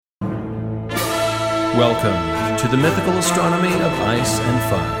Welcome to the mythical astronomy of ice and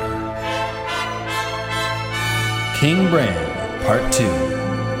fire. King Bran, Part 2.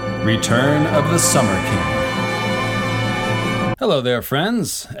 Return of the Summer King. Hello there,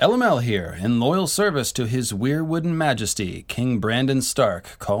 friends. LML here, in loyal service to his weirwooden majesty, King Brandon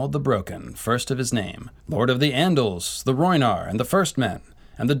Stark, called the Broken, first of his name, Lord of the Andals, the Rhoynar, and the First Men,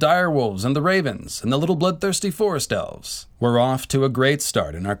 and the Direwolves and the Ravens, and the little bloodthirsty forest elves. We're off to a great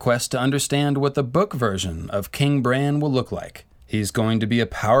start in our quest to understand what the book version of King Bran will look like. He's going to be a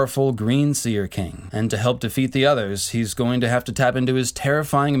powerful green seer king, and to help defeat the others, he's going to have to tap into his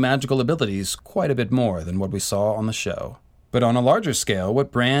terrifying magical abilities quite a bit more than what we saw on the show. But on a larger scale,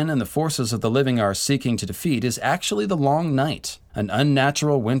 what Bran and the forces of the living are seeking to defeat is actually the long night, an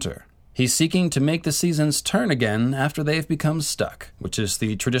unnatural winter. He's seeking to make the seasons turn again after they've become stuck, which is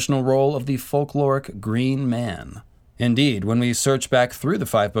the traditional role of the folkloric Green Man. Indeed, when we search back through the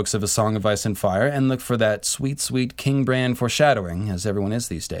 5 books of A Song of Ice and Fire and look for that sweet, sweet King Bran foreshadowing, as everyone is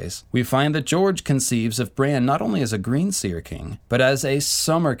these days, we find that George conceives of Bran not only as a green seer king, but as a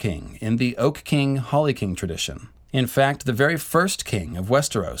summer king in the Oak King, Holly King tradition. In fact, the very first king of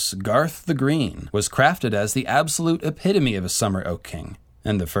Westeros, Garth the Green, was crafted as the absolute epitome of a summer oak king.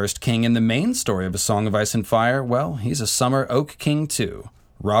 And the first king in the main story of A Song of Ice and Fire, well, he's a summer oak king too,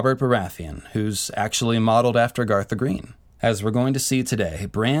 Robert Baratheon, who's actually modeled after Garth the Green. As we're going to see today,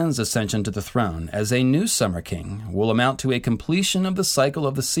 Bran's ascension to the throne as a new summer king will amount to a completion of the cycle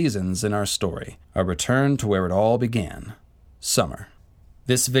of the seasons in our story, a return to where it all began, summer.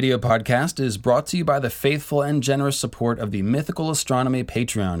 This video podcast is brought to you by the faithful and generous support of the Mythical Astronomy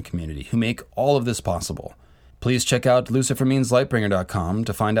Patreon community, who make all of this possible. Please check out lucifermeanslightbringer.com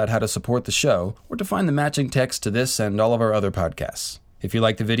to find out how to support the show, or to find the matching text to this and all of our other podcasts. If you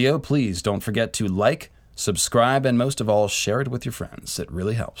like the video, please don't forget to like, subscribe, and most of all, share it with your friends. It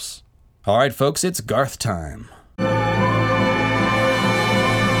really helps. All right, folks, it's Garth time.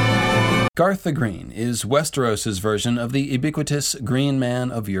 Garth the Green is Westeros' version of the ubiquitous Green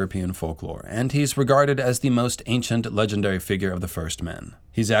Man of European folklore, and he's regarded as the most ancient legendary figure of the First Men.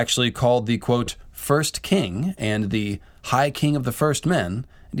 He's actually called the, quote, First King and the High King of the First Men,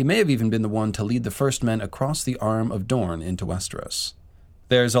 and he may have even been the one to lead the First Men across the Arm of Dorne into Westeros.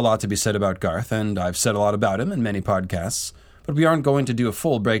 There's a lot to be said about Garth, and I've said a lot about him in many podcasts, but we aren't going to do a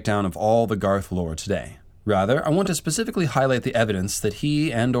full breakdown of all the Garth lore today. Rather, I want to specifically highlight the evidence that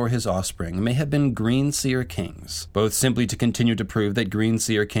he and or his offspring may have been green seer kings, both simply to continue to prove that green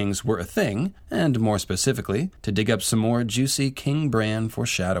seer kings were a thing, and more specifically, to dig up some more juicy King Bran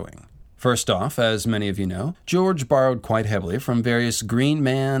foreshadowing. First off, as many of you know, George borrowed quite heavily from various green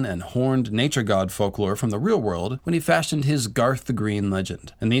man and horned nature god folklore from the real world when he fashioned his Garth the Green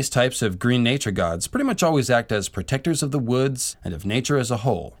legend. And these types of green nature gods pretty much always act as protectors of the woods and of nature as a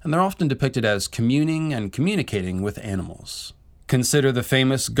whole, and they're often depicted as communing and communicating with animals. Consider the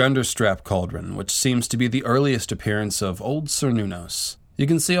famous Gunderstrap Cauldron, which seems to be the earliest appearance of old Cernunnos. You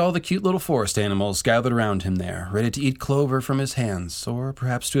can see all the cute little forest animals gathered around him there, ready to eat clover from his hands, or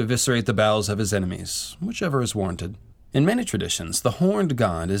perhaps to eviscerate the bowels of his enemies, whichever is warranted. In many traditions, the horned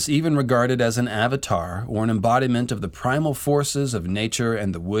god is even regarded as an avatar or an embodiment of the primal forces of nature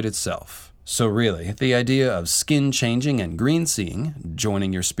and the wood itself. So really, the idea of skin changing and green seeing,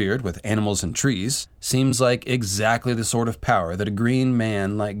 joining your spirit with animals and trees, seems like exactly the sort of power that a green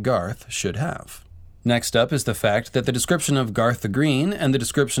man like Garth should have. Next up is the fact that the description of Garth the Green and the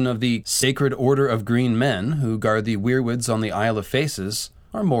description of the Sacred Order of Green Men who guard the weirwoods on the Isle of Faces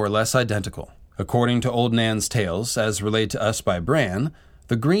are more or less identical. According to Old Nan's tales, as relayed to us by Bran,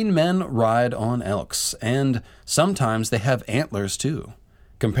 the Green Men ride on elks, and sometimes they have antlers too.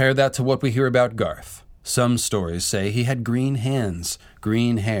 Compare that to what we hear about Garth. Some stories say he had green hands,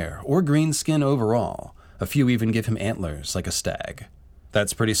 green hair, or green skin overall. A few even give him antlers like a stag.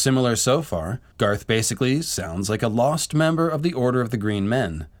 That's pretty similar so far. Garth basically sounds like a lost member of the Order of the Green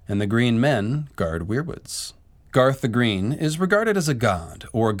Men, and the Green Men guard weirwoods. Garth the Green is regarded as a god,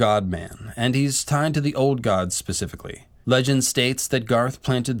 or god-man, and he's tied to the old gods specifically. Legend states that Garth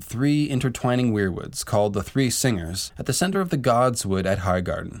planted 3 intertwining weirwoods, called the Three Singers, at the center of the Gods' Wood at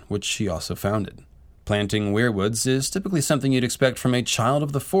Highgarden, which he also founded. Planting weirwoods is typically something you'd expect from a child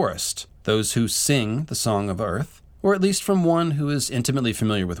of the forest, those who sing the Song of Earth, or at least from one who is intimately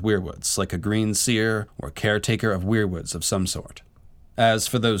familiar with weirwoods, like a green seer or caretaker of weirwoods of some sort. As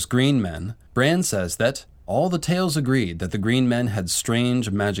for those green men, Bran says that all the tales agreed that the green men had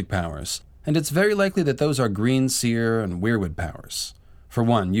strange magic powers, and it's very likely that those are green seer and weirwood powers. For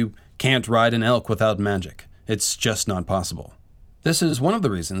one, you can't ride an elk without magic. It's just not possible. This is one of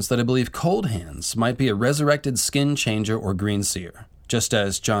the reasons that I believe Cold Hands might be a resurrected skin changer or green seer. just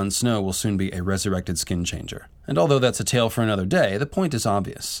as Jon Snow will soon be a resurrected skin changer. And although that's a tale for another day, the point is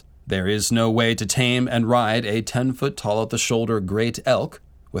obvious. There is no way to tame and ride a 10-foot-tall-at-the-shoulder great elk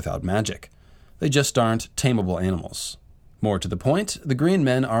without magic. They just aren't tameable animals. More to the point, the Green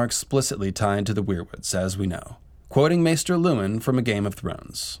Men are explicitly tied to the Weirwoods, as we know. Quoting Maester Luwin from A Game of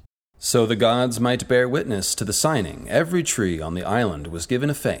Thrones. So the gods might bear witness to the signing, every tree on the island was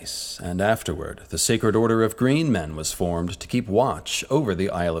given a face, and afterward the Sacred Order of Green Men was formed to keep watch over the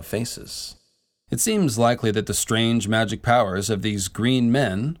Isle of Faces. It seems likely that the strange magic powers of these Green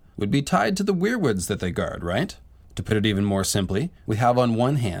Men would be tied to the Weirwoods that they guard, right? To put it even more simply, we have on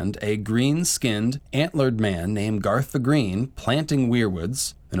one hand a green-skinned, antlered man named Garth the Green planting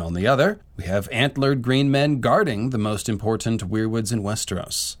Weirwoods, and on the other, we have antlered green men guarding the most important Weirwoods in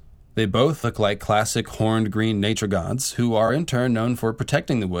Westeros. They both look like classic horned green nature gods, who are in turn known for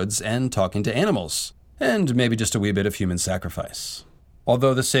protecting the woods and talking to animals, and maybe just a wee bit of human sacrifice.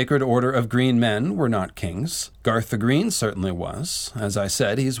 Although the Sacred Order of Green Men were not kings, Garth the Green certainly was. As I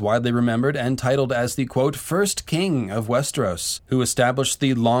said, he's widely remembered and titled as the, quote, first king of Westeros, who established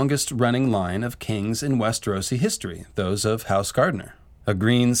the longest-running line of kings in Westerosi history, those of House Gardner. A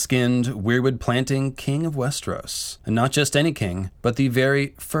green-skinned, weirwood-planting king of Westeros. And not just any king, but the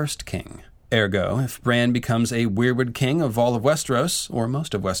very first king. Ergo, if Bran becomes a weirwood king of all of Westeros, or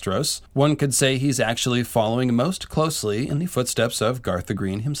most of Westeros, one could say he's actually following most closely in the footsteps of Garth the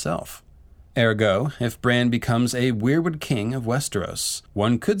Green himself. Ergo, if Bran becomes a weirwood king of Westeros,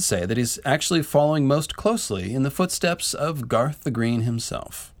 one could say that he's actually following most closely in the footsteps of Garth the Green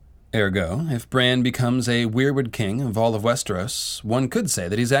himself. Ergo, if Bran becomes a weirwood king of all of Westeros, one could say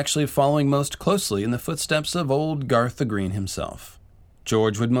that he's actually following most closely in the footsteps of old Garth the Green himself.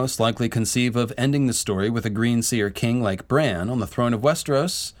 George would most likely conceive of ending the story with a green seer king like Bran on the throne of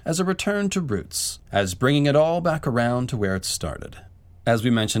Westeros as a return to roots, as bringing it all back around to where it started. As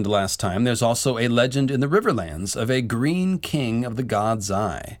we mentioned last time, there's also a legend in the Riverlands of a green king of the God's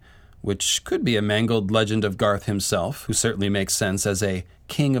Eye, which could be a mangled legend of Garth himself, who certainly makes sense as a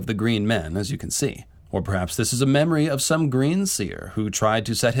king of the Green Men, as you can see. Or perhaps this is a memory of some green seer who tried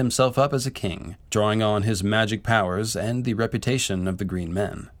to set himself up as a king, drawing on his magic powers and the reputation of the Green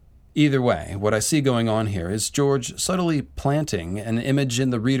Men. Either way, what I see going on here is George subtly planting an image in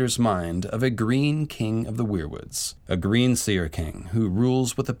the reader's mind of a green king of the Weirwoods, a green seer king who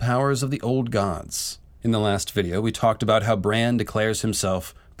rules with the powers of the old gods. In the last video, we talked about how Bran declares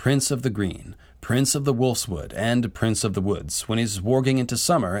himself Prince of the Green, Prince of the Wolfswood, and Prince of the Woods, when he's warging into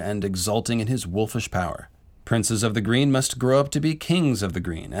summer and exulting in his wolfish power. Princes of the Green must grow up to be kings of the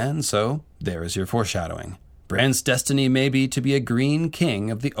Green, and so, there is your foreshadowing. Bran's destiny may be to be a green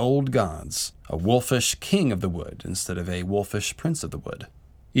king of the old gods, a wolfish king of the wood instead of a wolfish prince of the wood.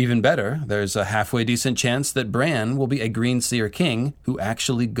 Even better, there's a halfway decent chance that Bran will be a green seer king who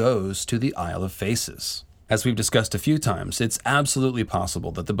actually goes to the Isle of Faces. As we've discussed a few times, it's absolutely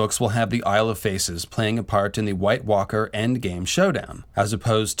possible that the books will have the Isle of Faces playing a part in the White Walker endgame showdown, as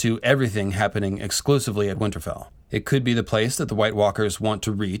opposed to everything happening exclusively at Winterfell. It could be the place that the White Walkers want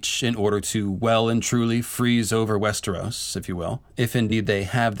to reach in order to well and truly freeze over Westeros, if you will, if indeed they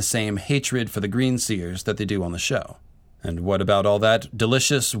have the same hatred for the Green Seers that they do on the show. And what about all that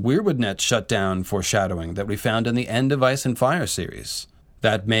delicious Weirwoodnet shutdown foreshadowing that we found in the End of Ice and Fire series?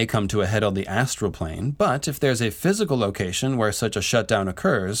 That may come to a head on the astral plane, but if there's a physical location where such a shutdown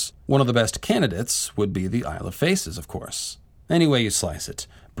occurs, one of the best candidates would be the Isle of Faces, of course. Any way you slice it,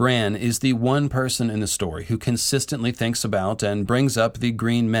 Bran is the one person in the story who consistently thinks about and brings up the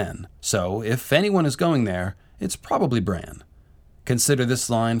Green Men, so if anyone is going there, it's probably Bran. Consider this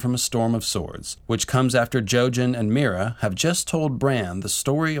line from A Storm of Swords, which comes after Jojen and Meera have just told Bran the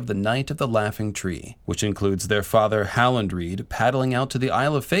story of the Night of the Laughing Tree, which includes their father Howland Reed paddling out to the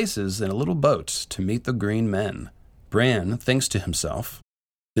Isle of Faces in a little boat to meet the Green Men. Bran thinks to himself,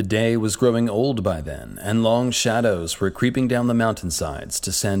 "The day was growing old by then, and long shadows were creeping down the mountainsides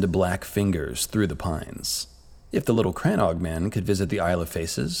to send black fingers through the pines. If the little Crannog man could visit the Isle of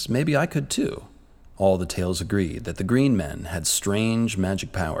Faces, maybe I could too." All the tales agreed that the Green Men had strange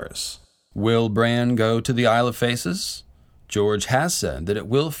magic powers. Will Bran go to the Isle of Faces? George has said that it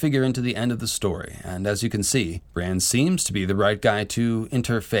will figure into the end of the story, and as you can see, Bran seems to be the right guy to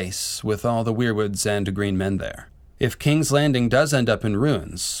interface with all the Weirwoods and Green Men there. If King's Landing does end up in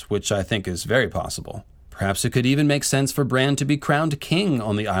ruins, which I think is very possible, perhaps it could even make sense for Bran to be crowned king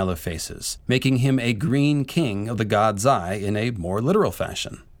on the Isle of Faces, making him a green king of the God's Eye in a more literal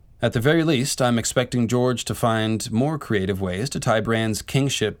fashion. At the very least, I'm expecting George to find more creative ways to tie Bran's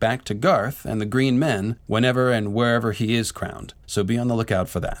kingship back to Garth and the Green Men whenever and wherever he is crowned, so be on the lookout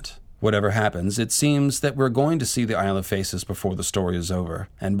for that. Whatever happens, it seems that we're going to see the Isle of Faces before the story is over,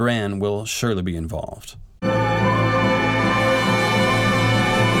 and Bran will surely be involved.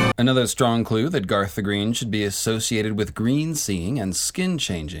 Another strong clue that Garth the Green should be associated with green seeing and skin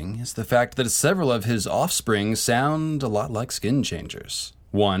changing is the fact that several of his offspring sound a lot like skin changers.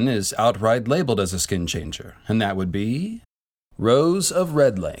 One is outright labeled as a skin changer, and that would be Rose of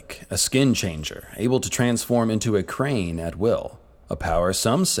Redlake, a skin changer, able to transform into a crane at will. A power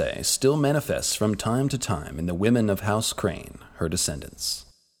some say still manifests from time to time in the women of House Crane, her descendants.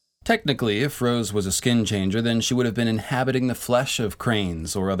 Technically, if Rose was a skin changer, then she would have been inhabiting the flesh of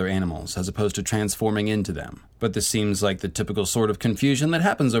cranes or other animals, as opposed to transforming into them. But this seems like the typical sort of confusion that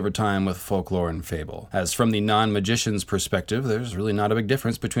happens over time with folklore and fable, as from the non-magician's perspective, there's really not a big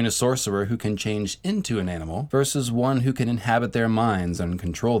difference between a sorcerer who can change into an animal versus one who can inhabit their minds and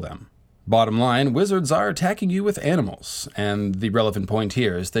control them. Bottom line, wizards are attacking you with animals, and the relevant point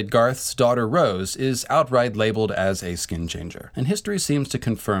here is that Garth's daughter Rose is outright labeled as a skin changer, and history seems to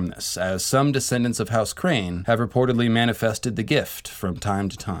confirm this, as some descendants of House Crane have reportedly manifested the gift from time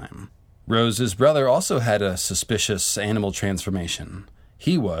to time. Rose's brother also had a suspicious animal transformation.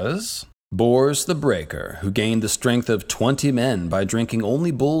 He was Bors the Breaker, who gained the strength of 20 men by drinking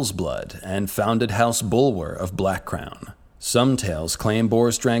only bull's blood, and founded House Bulwer of Blackcrown. Some tales claim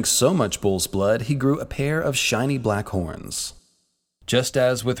Bors drank so much bull's blood he grew a pair of shiny black horns. Just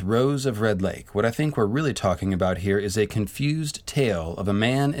as with Rose of Redlake, what I think we're really talking about here is a confused tale of a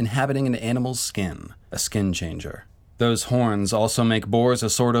man inhabiting an animal's skin, a skin changer. Those horns also make Bors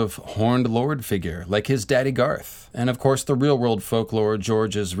a sort of horned lord figure, like his daddy Garth. And of course the real-world folklore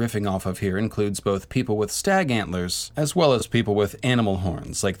George is riffing off of here includes both people with stag antlers, as well as people with animal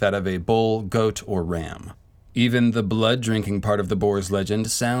horns, like that of a bull, goat, or ram. Even the blood-drinking part of the Bors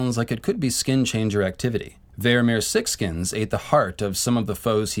legend sounds like it could be skin changer activity. Varamir Sixskins ate the heart of some of the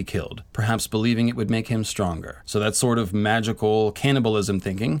foes he killed, perhaps believing it would make him stronger. So that sort of magical cannibalism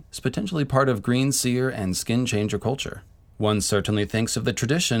thinking is potentially part of green seer and skin changer culture. One certainly thinks of the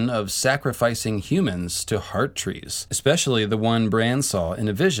tradition of sacrificing humans to heart trees, especially the one Bran saw in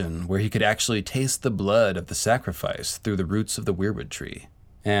a vision where he could actually taste the blood of the sacrifice through the roots of the weirwood tree.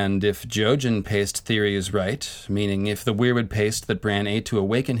 And if Jojen paste theory is right, meaning if the weirwood paste that Bran ate to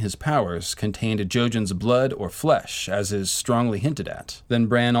awaken his powers contained Jojen's blood or flesh, as is strongly hinted at, then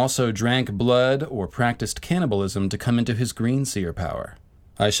Bran also drank blood or practiced cannibalism to come into his green seer power.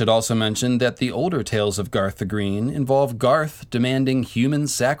 I should also mention that the older tales of Garth the Green involve Garth demanding human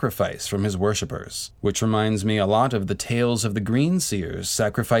sacrifice from his worshippers, which reminds me a lot of the tales of the Green Seers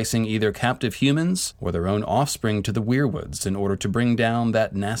sacrificing either captive humans or their own offspring to the weirwoods in order to bring down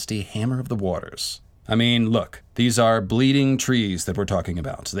that nasty Hammer of the Waters. I mean, look, these are bleeding trees that we're talking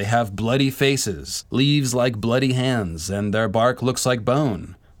about. They have bloody faces, leaves like bloody hands, and their bark looks like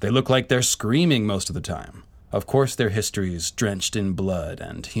bone. They look like they're screaming most of the time. Of course, their history is drenched in blood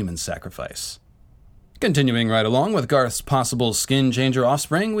and human sacrifice. Continuing right along with Garth's possible skin changer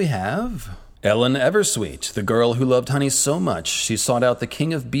offspring, we have Ellen Eversweet, the girl who loved honey so much she sought out the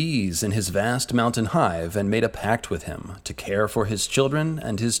king of bees in his vast mountain hive and made a pact with him to care for his children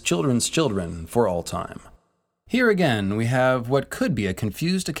and his children's children for all time. Here again, we have what could be a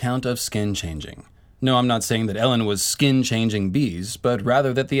confused account of skin changing. No, I'm not saying that Ellen was skin-changing bees, but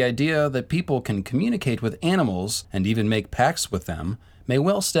rather that the idea that people can communicate with animals and even make pacts with them may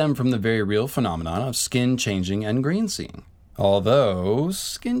well stem from the very real phenomenon of skin-changing and green-seeing. Although,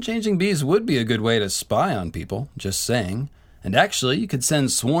 skin-changing bees would be a good way to spy on people, just saying. And actually, you could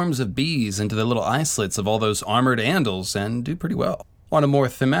send swarms of bees into the little eye slits of all those armored Andals and do pretty well. On a more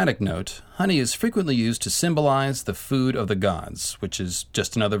thematic note, honey is frequently used to symbolize the food of the gods, which is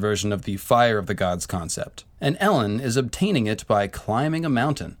just another version of the fire of the gods concept. And Ellen is obtaining it by climbing a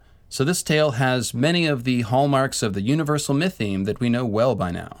mountain. So this tale has many of the hallmarks of the universal myth theme that we know well by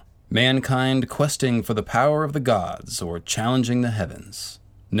now. Mankind questing for the power of the gods, or challenging the heavens.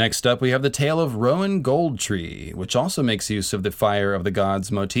 Next up, we have the tale of Rowan Goldtree, which also makes use of the fire of the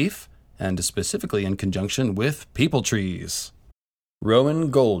gods motif, and specifically in conjunction with people trees.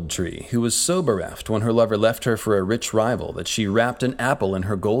 Rowan Goldtree, who was so bereft when her lover left her for a rich rival that she wrapped an apple in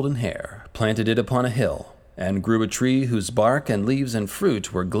her golden hair, planted it upon a hill, and grew a tree whose bark and leaves and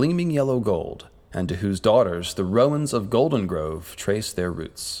fruit were gleaming yellow gold, and to whose daughters the Rowans of Golden Grove traced their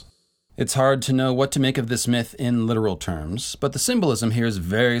roots. It's hard to know what to make of this myth in literal terms, but the symbolism here is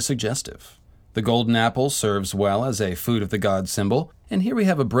very suggestive. The golden apple serves well as a food of the gods symbol, and here we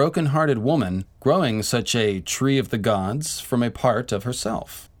have a broken-hearted woman growing such a tree of the gods from a part of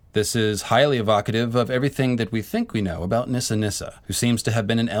herself. This is highly evocative of everything that we think we know about Nissa Nissa, who seems to have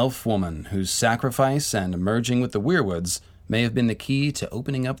been an elf woman whose sacrifice and merging with the weirwoods may have been the key to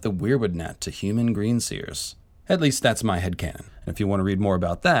opening up the weirwood net to human greenseers. At least that's my headcanon. And if you want to read more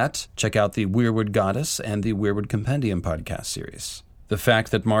about that, check out the Weirwood Goddess and the Weirwood Compendium podcast series. The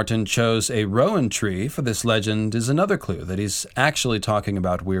fact that Martin chose a rowan tree for this legend is another clue that he's actually talking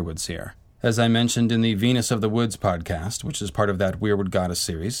about weirwoods here. As I mentioned in the Venus of the Woods podcast, which is part of that Weirwood Goddess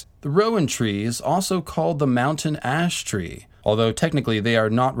series, the rowan tree is also called the mountain ash tree, although technically they are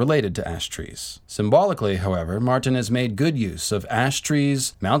not related to ash trees. Symbolically, however, Martin has made good use of ash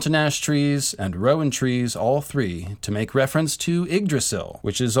trees, mountain ash trees, and rowan trees, all three, to make reference to Yggdrasil,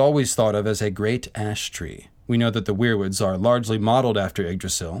 which is always thought of as a great ash tree. We know that the weirwoods are largely modeled after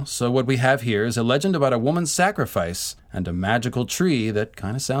Yggdrasil, so what we have here is a legend about a woman's sacrifice and a magical tree that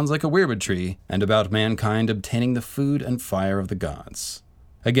kind of sounds like a weirwood tree, and about mankind obtaining the food and fire of the gods.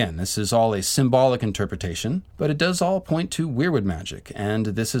 Again, this is all a symbolic interpretation, but it does all point to weirwood magic, and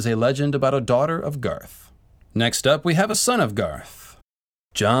this is a legend about a daughter of Garth. Next up, we have a son of Garth.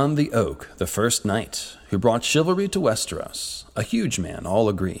 Jon the Oak, the first knight, who brought chivalry to Westeros. A huge man, all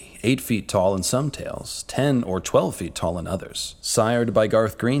agree, 8 feet tall in some tales, 10 or 12 feet tall in others, sired by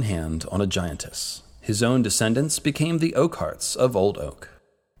Garth Greenhand on a giantess. His own descendants became the Oakhearts of Old Oak.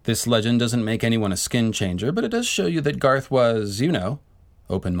 This legend doesn't make anyone a skin changer, but it does show you that Garth was,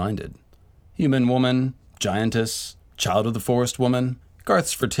 open-minded. Human woman, giantess, child of the forest woman.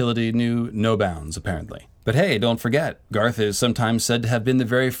 Garth's fertility knew no bounds, apparently. But hey, don't forget, Garth is sometimes said to have been the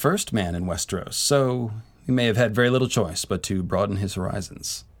very first man in Westeros, so he may have had very little choice but to broaden his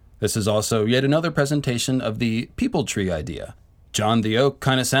horizons. This is also yet another presentation of the people tree idea. Jon the Oak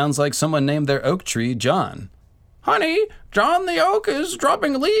kind of sounds like someone named their oak tree John. Honey, Jon the Oak is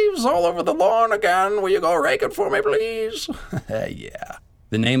dropping leaves all over the lawn again. Will you go rake it for me, please? Yeah.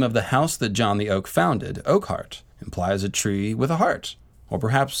 The name of the house that Jon the Oak founded, Oakheart, implies a tree with a heart, or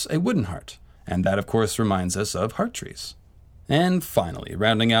perhaps a wooden heart. And that, of course, reminds us of heart trees. And finally,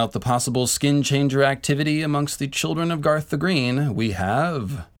 rounding out the possible skin changer activity amongst the children of Garth the Green, we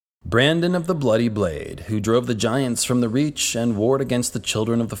have Brandon of the Bloody Blade, who drove the giants from the Reach and warred against the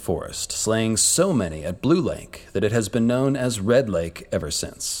children of the forest, slaying so many at Blue Lake that it has been known as Red Lake ever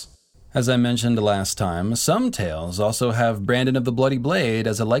since. As I mentioned last time, some tales also have Brandon of the Bloody Blade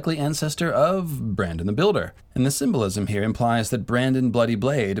as a likely ancestor of Brandon the Builder, and the symbolism here implies that Brandon Bloody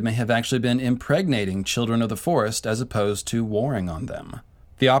Blade may have actually been impregnating children of the forest as opposed to warring on them.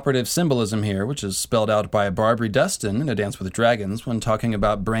 The operative symbolism here, which is spelled out by Barbary Dustin in A Dance with Dragons when talking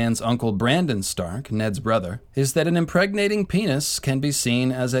about Bran's uncle Brandon Stark, Ned's brother, is that an impregnating penis can be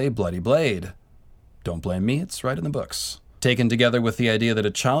seen as a bloody blade. Don't blame me, it's right in the books. Taken together with the idea that a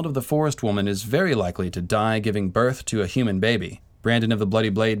child of the forest woman is very likely to die giving birth to a human baby, Brandon of the Bloody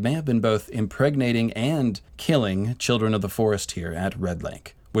Blade may have been both impregnating and killing children of the forest here at Red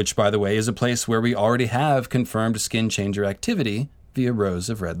Lake, which, by the way, is a place where we already have confirmed skin changer activity via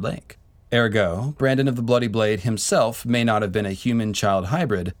Rose of Red Lake. Ergo, Brandon of the Bloody Blade himself may not have been a human-child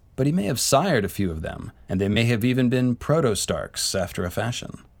hybrid, but he may have sired a few of them, and they may have even been proto-Starks after a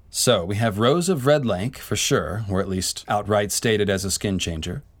fashion. So, we have Rose of Red Lake, for sure, or at least outright stated as a skin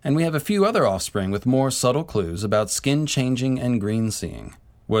changer, and we have a few other offspring with more subtle clues about skin changing and green seeing.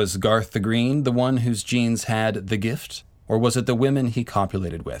 Was Garth the Green the one whose genes had the gift? Or was it the women he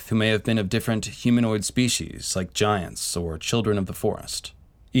copulated with, who may have been of different humanoid species, like giants or children of the forest?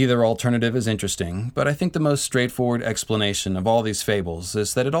 Either alternative is interesting, but I think the most straightforward explanation of all these fables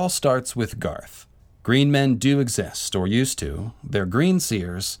is that it all starts with Garth. Green men do exist, or used to. They're green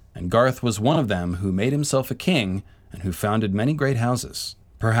seers, and Garth was one of them who made himself a king and who founded many great houses.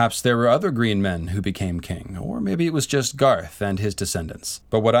 Perhaps there were other green men who became king, or maybe it was just Garth and his descendants.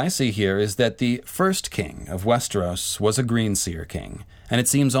 But what I see here is that the first king of Westeros was a green seer king, and it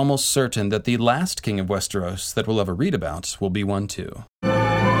seems almost certain that the last king of Westeros that we'll ever read about will be one too.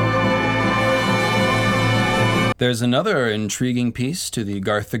 There's another intriguing piece to the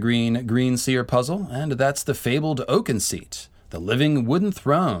Garth the Green Seer puzzle, and that's the fabled Oaken Seat, the living wooden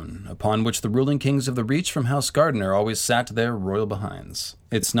throne upon which the ruling kings of the Reach from House Gardener always sat their royal behinds.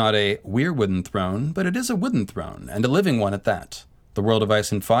 It's not a weirwooden throne, but it is a wooden throne, and a living one at that. The World of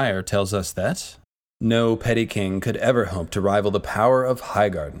Ice and Fire tells us that no petty king could ever hope to rival the power of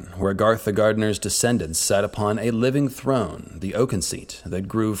Highgarden, where Garth the Gardener's descendants sat upon a living throne, the Oaken Seat, that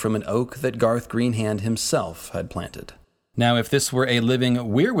grew from an oak that Garth Greenhand himself had planted. Now, if this were a living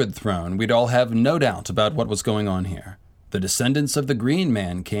weirwood throne, we'd all have no doubt about what was going on here. The descendants of the Green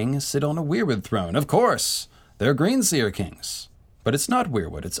Man King sit on a weirwood throne. Of course, they're Greenseer kings. But it's not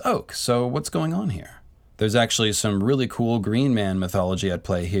weirwood, it's oak, so what's going on here? There's actually some really cool Green Man mythology at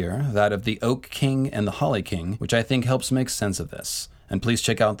play here, that of the Oak King and the Holly King, which I think helps make sense of this. And please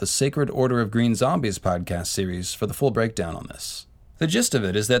check out the Sacred Order of Green Zombies podcast series for the full breakdown on this. The gist of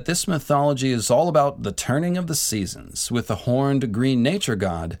it is that this mythology is all about the turning of the seasons, with the horned green nature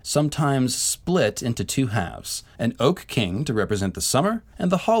god sometimes split into two halves, an oak king to represent the summer,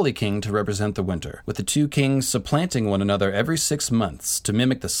 and the holly king to represent the winter, with the two kings supplanting one another every 6 months to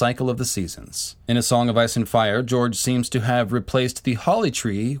mimic the cycle of the seasons. In A Song of Ice and Fire, George seems to have replaced the holly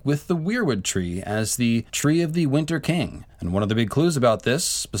tree with the weirwood tree as the tree of the winter king. And one of the big clues about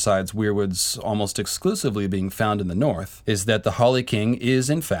this, besides weirwoods almost exclusively being found in the north, is that the holly king is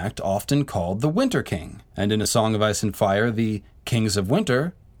in fact often called the winter king. And in A Song of Ice and Fire, the kings of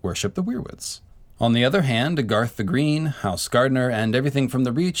winter worship the weirwoods. On the other hand, Garth the Green, House Gardener, and everything from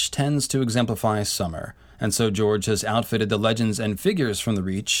the Reach tends to exemplify summer. And so George has outfitted the legends and figures from the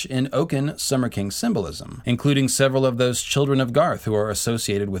Reach in oaken Summer King symbolism, including several of those children of Garth who are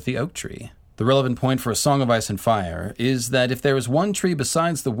associated with the oak tree. The relevant point for A Song of Ice and Fire is that if there is one tree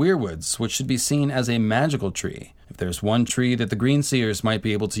besides the weirwoods which should be seen as a magical tree, if there's one tree that the Greenseers might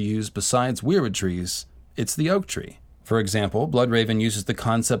be able to use besides weirwood trees, it's the oak tree. For example, Bloodraven uses the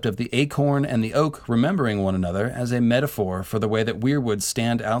concept of the acorn and the oak remembering one another as a metaphor for the way that weirwoods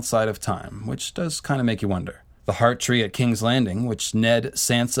stand outside of time, which does kind of make you wonder. The heart tree at King's Landing, which Ned,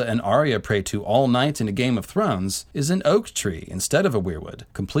 Sansa, and Arya pray to all night in A Game of Thrones, is an oak tree instead of a weirwood,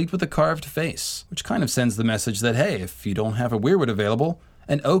 complete with a carved face, which kind of sends the message that, hey, if you don't have a weirwood available,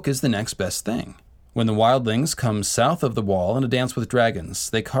 an oak is the next best thing. When the wildlings come south of the wall in A Dance with Dragons,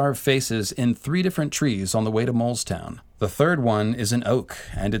 they carve faces in 3 different trees on the way to Molestown. The third one is an oak,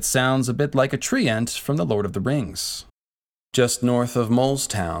 and it sounds a bit like a tree-ent from The Lord of the Rings. Just north of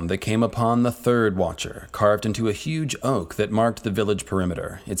Molestown, they came upon the third Watcher, carved into a huge oak that marked the village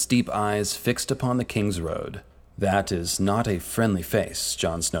perimeter, its deep eyes fixed upon the King's Road. That is not a friendly face,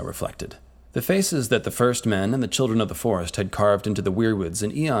 Jon Snow reflected. The faces that the First Men and the Children of the Forest had carved into the weirwoods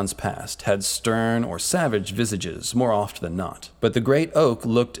in eons past had stern or savage visages more often than not. But the great oak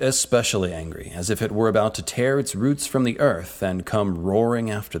looked especially angry, as if it were about to tear its roots from the earth and come roaring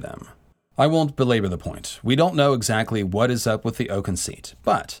after them. I won't belabor the point. We don't know exactly what is up with the oaken seat,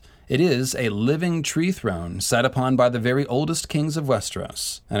 but it is a living tree throne sat upon by the very oldest kings of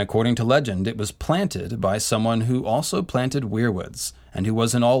Westeros, and according to legend, it was planted by someone who also planted weirwoods, and who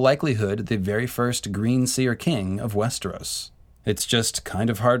was in all likelihood the very first Greenseer king of Westeros. It's just kind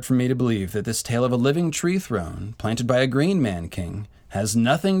of hard for me to believe that this tale of a living tree throne, planted by a Green Man king, has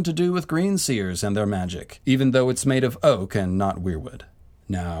nothing to do with Greenseers and their magic, even though it's made of oak and not weirwood.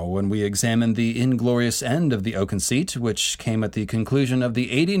 Now, when we examine the inglorious end of the oaken seat, which came at the conclusion of the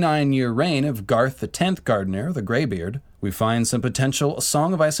 89-year reign of Garth the 10th Gardener, the Greybeard, we find some potential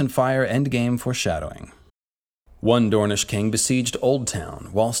Song of Ice and Fire endgame foreshadowing. One Dornish king besieged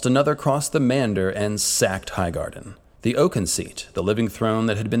Oldtown, whilst another crossed the Mander and sacked Highgarden. The oaken seat, the living throne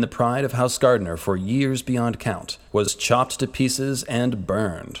that had been the pride of House Gardener for years beyond count, was chopped to pieces and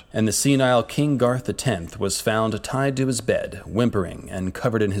burned, and the senile King Garth X was found tied to his bed, whimpering and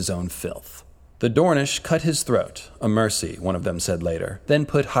covered in his own filth. The Dornish cut his throat, a mercy, one of them said later, then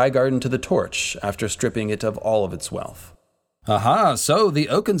put Highgarden to the torch after stripping it of all of its wealth. Aha, so the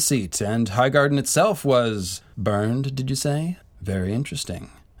oaken seat and Highgarden itself was burned, did you say? Very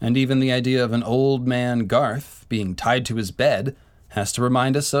interesting. And even the idea of an old man Garth being tied to his bed has to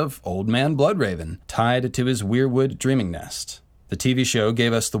remind us of Old Man Bloodraven, tied to his weirwood dreaming nest. The TV show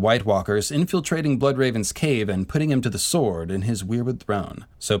gave us the White Walkers infiltrating Bloodraven's cave and putting him to the sword in his weirwood throne.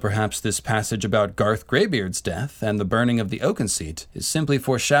 So perhaps this passage about Garth Greybeard's death and the burning of the oaken seat is simply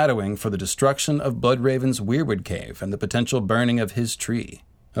foreshadowing for the destruction of Bloodraven's weirwood cave and the potential burning of his tree.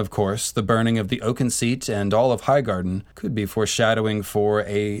 Of course, the burning of the oaken seat and all of Highgarden could be foreshadowing for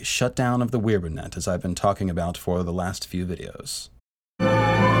a shutdown of the weirwood net, as I've been talking about for the last few videos.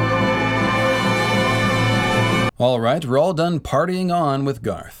 Alright, we're all done partying on with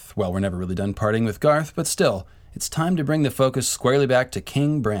Garth. Well, we're never really done partying with Garth, but still, it's time to bring the focus squarely back to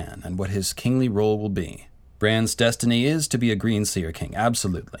King Bran and what his kingly role will be. Bran's destiny is to be a Greenseer king,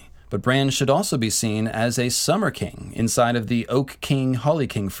 absolutely. But Bran should also be seen as a Summer King inside of the Oak King, Holly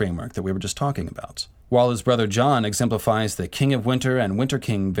King framework that we were just talking about. While his brother Jon exemplifies the King of Winter and Winter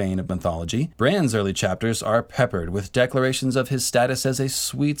King vein of mythology, Bran's early chapters are peppered with declarations of his status as a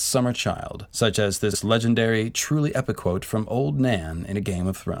sweet summer child, such as this legendary, truly epic quote from Old Nan in A Game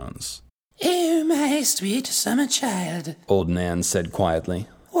of Thrones. "Oh, my sweet summer child," Old Nan said quietly,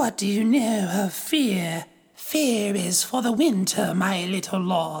 "what do you know of fear? Fear is for the winter, my little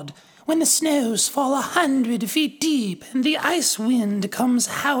lord, when the snows fall 100 feet deep and the ice wind comes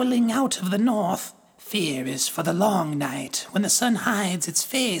howling out of the north. Fear is for the long night, when the sun hides its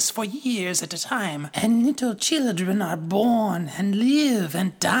face for years at a time, and little children are born and live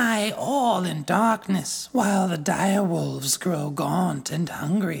and die all in darkness, while the dire wolves grow gaunt and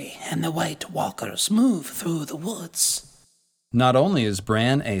hungry, and the white walkers move through the woods. Not only is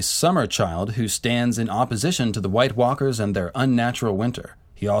Bran a summer child who stands in opposition to the White Walkers and their unnatural winter,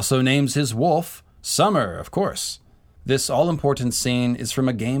 he also names his wolf Summer, of course. This all-important scene is from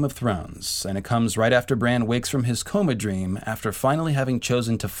A Game of Thrones, and it comes right after Bran wakes from his coma dream after finally having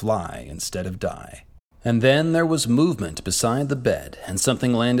chosen to fly instead of die. And then there was movement beside the bed, and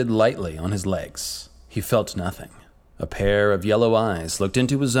something landed lightly on his legs. He felt nothing. A pair of yellow eyes looked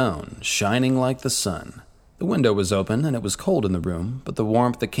into his own, shining like the sun. The window was open, and it was cold in the room, but the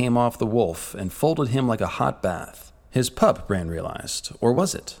warmth that came off the wolf enfolded him like a hot bath. His pup, Bran realized, or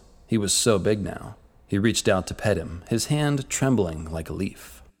was it? He was so big now. He reached out to pet him, his hand trembling like a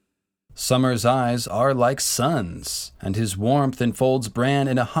leaf. Summer's eyes are like suns, and his warmth enfolds Bran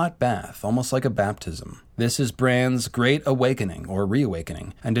in a hot bath, almost like a baptism. This is Bran's great awakening, or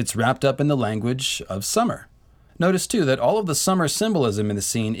reawakening, and it's wrapped up in the language of summer. Notice, too, that all of the summer symbolism in the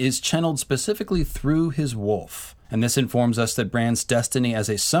scene is channeled specifically through his wolf, and this informs us that Bran's destiny as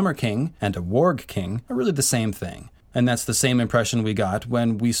a Summer King and a Warg King are really the same thing. And that's the same impression we got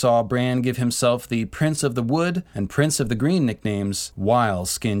when we saw Bran give himself the Prince of the Wood and Prince of the Green nicknames while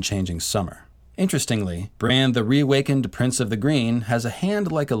skin-changing Summer. Interestingly, Bran, the reawakened Prince of the Green, has a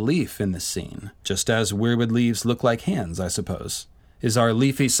hand like a leaf in this scene, just as weirwood leaves look like hands, I suppose. Is our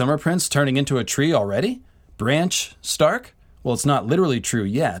leafy Summer Prince turning into a tree already? Branch Stark? Well, it's not literally true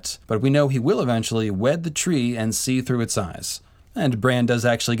yet, but we know he will eventually wed the tree and see through its eyes. And Bran does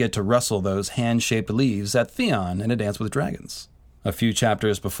actually get to rustle those hand-shaped leaves at Theon in A Dance with Dragons. A few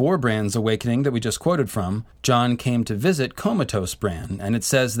chapters before Bran's awakening that we just quoted from, Jon came to visit comatose Bran, and it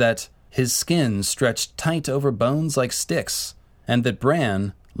says that his skin stretched tight over bones like sticks, and that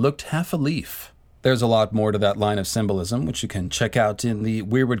Bran looked half a leaf. There's a lot more to that line of symbolism, which you can check out in the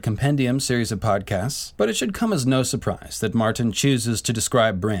Weirwood Compendium series of podcasts, but it should come as no surprise that Martin chooses to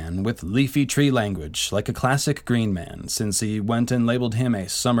describe Bran with leafy tree language, like a classic green man, since he went and labeled him a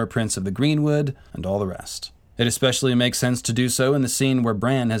Summer Prince of the Greenwood, and all the rest. It especially makes sense to do so in the scene where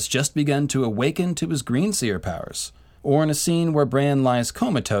Bran has just begun to awaken to his Greenseer powers, or in a scene where Bran lies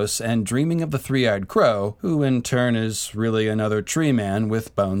comatose and dreaming of the three-eyed crow, who in turn is really another tree man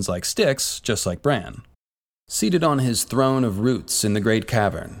with bones like sticks, just like Bran. Seated on his throne of roots in the great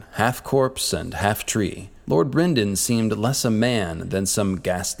cavern, half corpse and half tree, Lord Brynden seemed less a man than some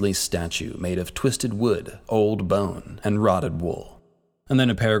ghastly statue made of twisted wood, old bone, and rotted wool. And then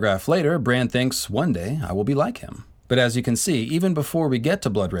a paragraph later, Bran thinks, one day I will be like him. But as you can see, even before we get to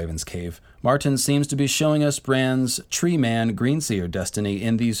Bloodraven's cave, Martin seems to be showing us Bran's tree man Greenseer destiny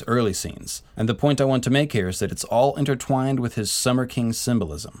in these early scenes. And the point I want to make here is that it's all intertwined with his Summer King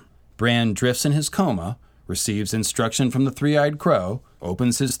symbolism. Bran drifts in his coma, receives instruction from the three-eyed crow,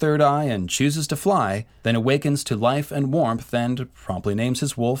 opens his third eye and chooses to fly, then awakens to life and warmth and promptly names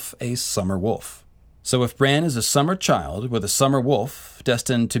his wolf a Summer Wolf. So if Bran is a summer child with a summer wolf,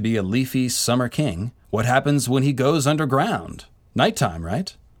 destined to be a leafy Summer King, what happens when he goes underground? Nighttime,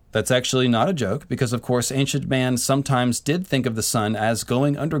 right? That's actually not a joke, because of course ancient man sometimes did think of the sun as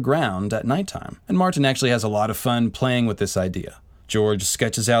going underground at nighttime, and Martin actually has a lot of fun playing with this idea. George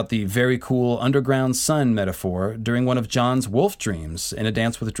sketches out the very cool underground sun metaphor during one of Jon's wolf dreams in A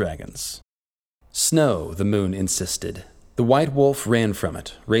Dance with Dragons. Snow, the moon insisted. The white wolf ran from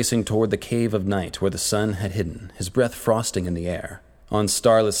it, racing toward the cave of night where the sun had hidden, his breath frosting in the air. On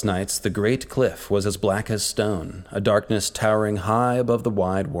starless nights, the great cliff was as black as stone, a darkness towering high above the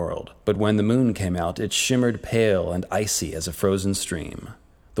wide world. But when the moon came out, it shimmered pale and icy as a frozen stream.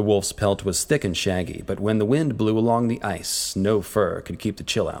 The wolf's pelt was thick and shaggy, but when the wind blew along the ice, no fur could keep the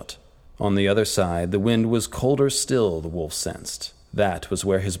chill out. On the other side, the wind was colder still, the wolf sensed. That was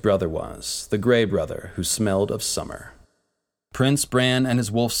where his brother was, the gray brother who smelled of summer. Prince Bran and his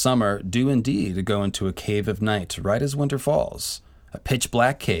wolf Summer do indeed go into a cave of night right as winter falls. A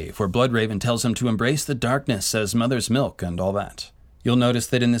pitch-black cave where Bloodraven tells him to embrace the darkness as mother's milk and all that. You'll notice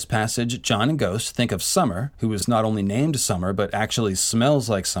that in this passage, Jon and Ghost think of Summer, who is not only named Summer, but actually smells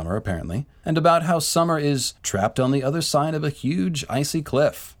like summer, apparently, and about how Summer is trapped on the other side of a huge, icy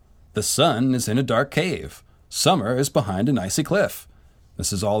cliff. The sun is in a dark cave. Summer is behind an icy cliff.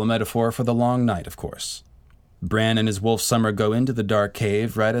 This is all a metaphor for the long night, of course. Bran and his wolf Summer go into the dark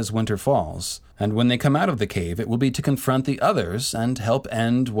cave right as winter falls, and when they come out of the cave, it will be to confront the others and help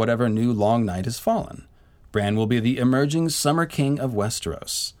end whatever new long night has fallen. Bran will be the emerging Summer King of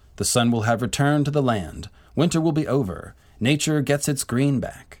Westeros. The sun will have returned to the land. Winter will be over. Nature gets its green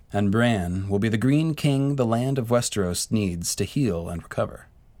back. and Bran will be the Green King the land of Westeros needs to heal and recover.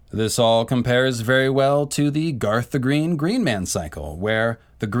 This all compares very well to the Garth the Green Green Man cycle, where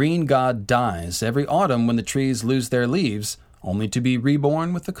the Green God dies every autumn when the trees lose their leaves, only to be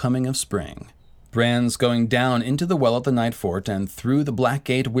reborn with the coming of spring. Bran's going down into the well at the Night Fort and through the Black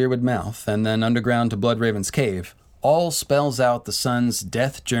Gate Weirwood Mouth and then underground to Bloodraven's Cave all spells out the sun's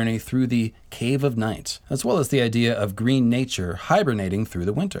death journey through the Cave of Night, as well as the idea of green nature hibernating through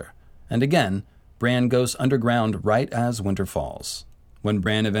the winter. And again, Bran goes underground right as winter falls. When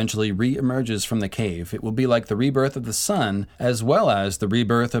Bran eventually re-emerges from the cave, it will be like the rebirth of the sun, as well as the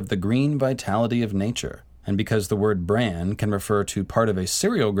rebirth of the green vitality of nature. And because the word Bran can refer to part of a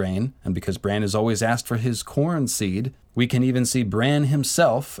cereal grain, and because Bran is always asked for his corn seed, we can even see Bran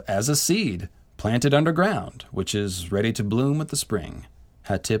himself as a seed, planted underground, which is ready to bloom with the spring.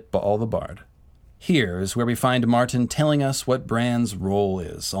 Hatip Baal the Bard. Here is where we find Martin telling us what Bran's role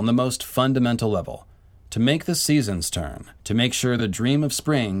is on the most fundamental level. To make the seasons turn, to make sure the dream of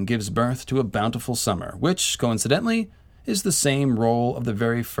spring gives birth to a bountiful summer, which, coincidentally, is the same role of the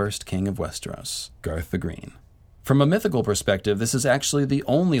very first king of Westeros, Garth the Green. From a mythical perspective, this is actually the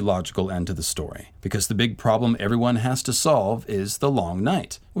only logical end to the story, because the big problem everyone has to solve is the long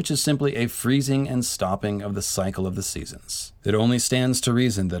night, which is simply a freezing and stopping of the cycle of the seasons. It only stands to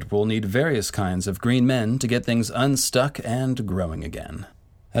reason that we'll need various kinds of green men to get things unstuck and growing again.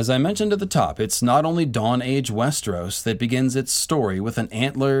 As I mentioned at the top, it's not only Dawn Age Westeros that begins its story with an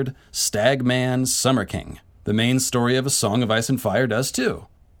antlered, stag-man Summer King. The main story of A Song of Ice and Fire does too.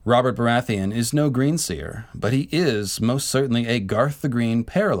 Robert Baratheon is no Greenseer, but he is most certainly a Garth the Green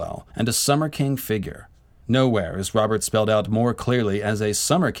parallel and a Summer King figure. Nowhere is Robert spelled out more clearly as a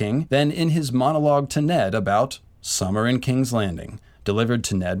Summer King than in his monologue to Ned about Summer in King's Landing, delivered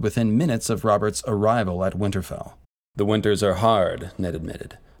to Ned within minutes of Robert's arrival at Winterfell. "The winters are hard," Ned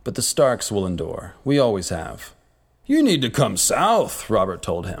admitted, "but the Starks will endure. We always have." "You need to come south," Robert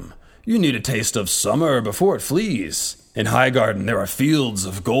told him. "You need a taste of summer before it flees. In Highgarden there are fields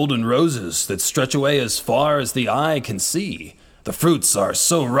of golden roses that stretch away as far as the eye can see. The fruits are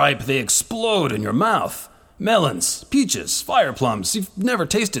so ripe they explode in your mouth. Melons, peaches, fire plums, you've never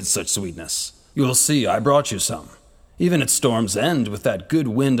tasted such sweetness. You'll see I brought you some. Even at Storm's End, with that good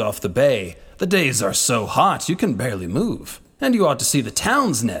wind off the bay, the days are so hot you can barely move. And you ought to see the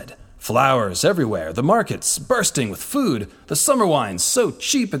towns, Ned. Flowers everywhere, the markets bursting with food, the summer wines so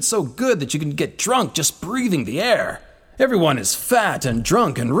cheap and so good that you can get drunk just breathing the air. Everyone is fat and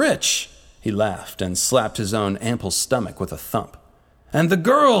drunk and rich." He laughed and slapped his own ample stomach with a thump. "And the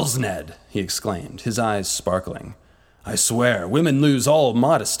girls, Ned," he exclaimed, his eyes sparkling. "I swear, women lose all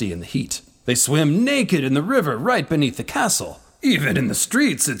modesty in the heat. They swim naked in the river right beneath the castle. Even in the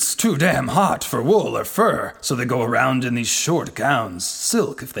streets, it's too damn hot for wool or fur, so they go around in these short gowns,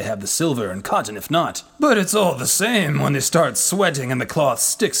 silk if they have the silver and cotton if not. But it's all the same when they start sweating and the cloth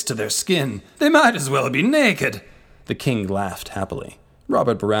sticks to their skin. They might as well be naked." The king laughed happily.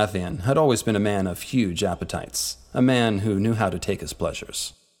 Robert Baratheon had always been a man of huge appetites, a man who knew how to take his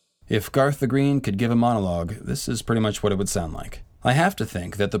pleasures. If Garth the Green could give a monologue, this is pretty much what it would sound like. I have to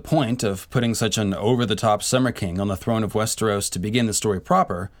think that the point of putting such an over-the-top Summer King on the throne of Westeros to begin the story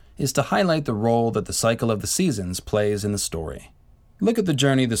proper is to highlight the role that the cycle of the seasons plays in the story. Look at the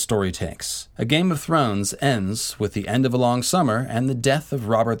journey the story takes. A Game of Thrones ends with the end of a long summer and the death of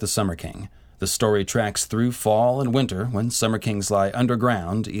Robert the Summer King. The story tracks through fall and winter when Summer Kings lie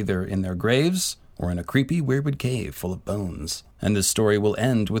underground, either in their graves or in a creepy weirwood cave full of bones. And the story will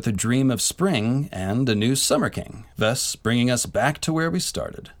end with a dream of spring and a new Summer King, thus bringing us back to where we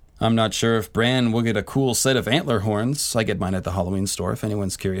started. I'm not sure if Bran will get a cool set of antler horns. I get mine at the Halloween store if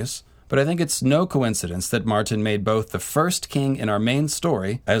anyone's curious. But I think it's no coincidence that Martin made both the first king in our main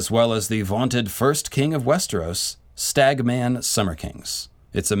story, as well as the vaunted first king of Westeros, Stagman Summer Kings.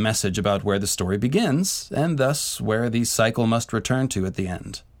 It's a message about where the story begins, and thus where the cycle must return to at the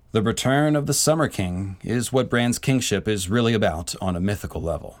end. The return of the Summer King is what Bran's kingship is really about on a mythical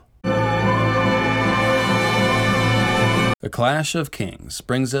level. The Clash of Kings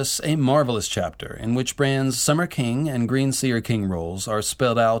brings us a marvelous chapter in which Bran's Summer King and Greenseer King roles are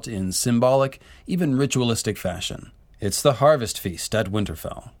spelled out in symbolic, even ritualistic fashion. It's the harvest feast at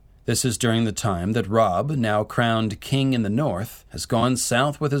Winterfell. This is during the time that Robb, now crowned king in the north, has gone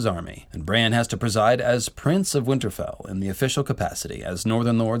south with his army, and Bran has to preside as Prince of Winterfell in the official capacity as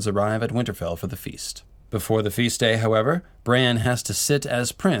Northern Lords arrive at Winterfell for the feast. Before the feast day, however, Bran has to sit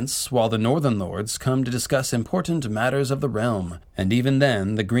as prince while the Northern Lords come to discuss important matters of the realm, and even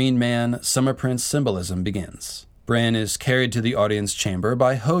then the Green Man Summer Prince symbolism begins. Bran is carried to the audience chamber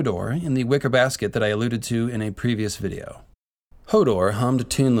by Hodor in the wicker basket that I alluded to in a previous video. Hodor hummed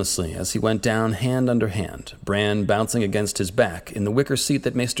tunelessly as he went down hand under hand, Bran bouncing against his back in the wicker seat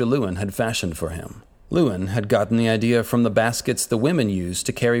that Maester Luwin had fashioned for him. Luwin had gotten the idea from the baskets the women used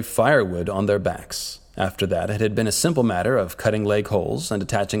to carry firewood on their backs. After that, it had been a simple matter of cutting leg holes and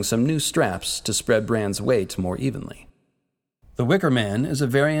attaching some new straps to spread Bran's weight more evenly. The Wicker Man is a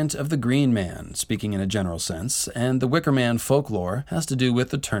variant of the Green Man, speaking in a general sense, and the Wicker Man folklore has to do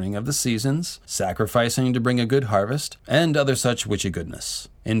with the turning of the seasons, sacrificing to bring a good harvest, and other such witchy goodness.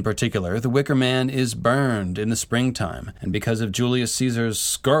 In particular, the Wicker Man is burned in the springtime, and because of Julius Caesar's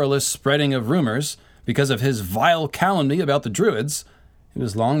scurrilous spreading of rumors, because of his vile calumny about the Druids, it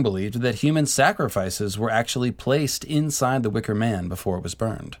was long believed that human sacrifices were actually placed inside the Wicker Man before it was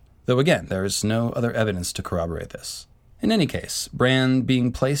burned. Though again, there is no other evidence to corroborate this. In any case, Bran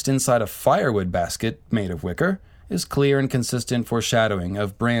being placed inside a firewood basket made of wicker is clear and consistent foreshadowing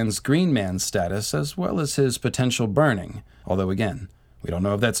of Bran's Green Man status as well as his potential burning, although again, we don't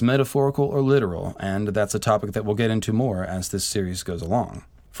know if that's metaphorical or literal, and that's a topic that we'll get into more as this series goes along.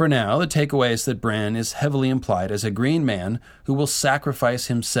 For now, the takeaway is that Bran is heavily implied as a green man who will sacrifice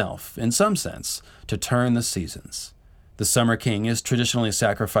himself, in some sense, to turn the seasons. The Summer King is traditionally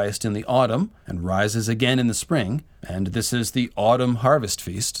sacrificed in the autumn and rises again in the spring, and this is the Autumn Harvest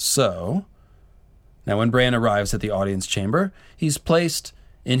Feast, so... Now when Bran arrives at the audience chamber, he's placed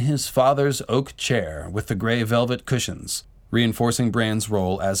in his father's oak chair with the gray velvet cushions, reinforcing Bran's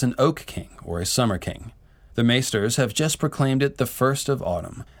role as an Oak King, or a Summer King. The Maesters have just proclaimed it the first of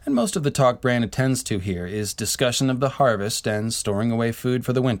autumn, and most of the talk Bran attends to here is discussion of the harvest and storing away food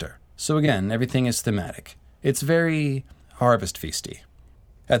for the winter. So again, everything is thematic. It's very harvest feasty.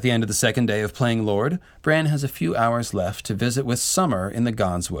 At the end of the second day of playing Lord, Bran has a few hours left to visit with Summer in the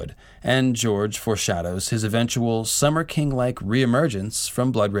Godswood, and George foreshadows his eventual Summer King-like reemergence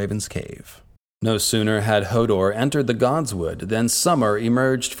from Bloodraven's cave. No sooner had Hodor entered the Godswood than Summer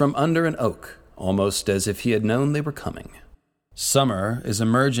emerged from under an oak, almost as if he had known they were coming. Summer is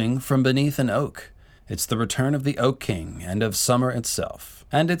emerging from beneath an oak. It's the return of the Oak King and of summer itself.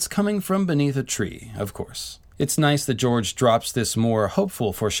 And it's coming from beneath a tree, of course. It's nice that George drops this more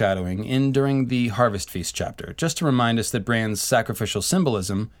hopeful foreshadowing in during the Harvest Feast chapter, just to remind us that Bran's sacrificial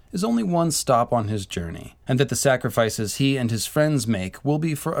symbolism is only one stop on his journey, and that the sacrifices he and his friends make will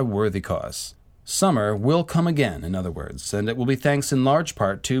be for a worthy cause. Summer will come again, in other words, and it will be thanks in large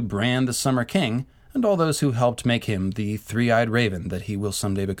part to Bran the Summer King and all those who helped make him the three-eyed raven that he will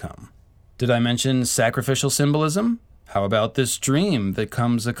someday become. Did I mention sacrificial symbolism? How about this dream that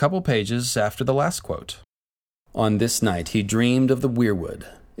comes a couple pages after the last quote? On this night he dreamed of the weirwood.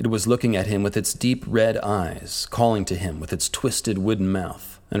 It was looking at him with its deep red eyes, calling to him with its twisted wooden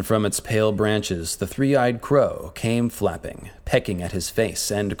mouth, and from its pale branches the three-eyed crow came flapping, pecking at his face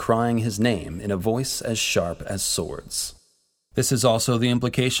and crying his name in a voice as sharp as swords. This is also the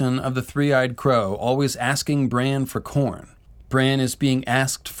implication of the three-eyed crow always asking Bran for corn. Bran is being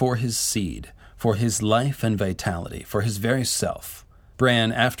asked for his seed, for his life and vitality, for his very self.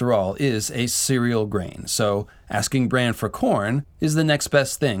 Bran, after all, is a cereal grain, so asking Bran for corn is the next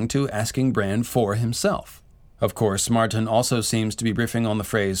best thing to asking Bran for himself. Of course, Martin also seems to be riffing on the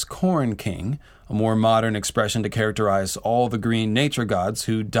phrase Corn King, a more modern expression to characterize all the green nature gods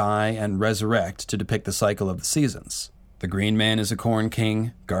who die and resurrect to depict the cycle of the seasons. The Green Man is a Corn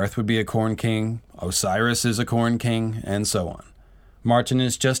King, Garth would be a Corn King, Osiris is a Corn King, and so on. Martin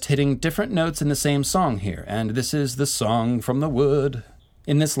is just hitting different notes in the same song here, and this is the song from the wood.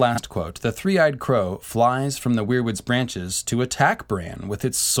 In this last quote, the three-eyed crow flies from the weirwood's branches to attack Bran with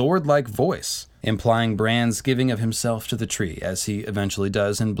its sword-like voice, implying Bran's giving of himself to the tree, as he eventually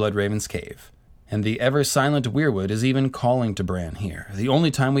does in Bloodraven's cave. And the ever-silent weirwood is even calling to Bran here, the only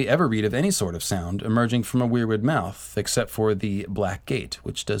time we ever read of any sort of sound emerging from a weirwood mouth, except for the Black Gate,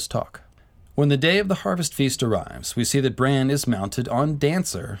 which does talk. When the day of the Harvest Feast arrives, we see that Bran is mounted on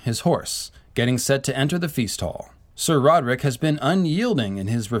Dancer, his horse, getting set to enter the feast hall. Sir Roderick has been unyielding in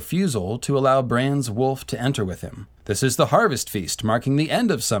his refusal to allow Bran's wolf to enter with him. This is the Harvest Feast, marking the end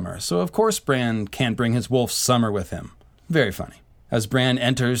of summer, so of course Bran can't bring his wolf Summer with him. Very funny. As Bran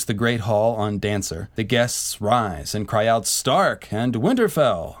enters the great hall on Dancer, the guests rise and cry out Stark and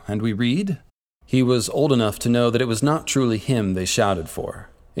Winterfell, and we read, "He was old enough to know that it was not truly him they shouted for.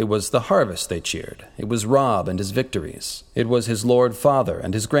 It was the harvest they cheered. It was Robb and his victories. It was his lord father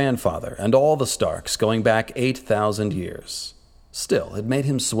and his grandfather and all the Starks going back 8,000 years. Still, it made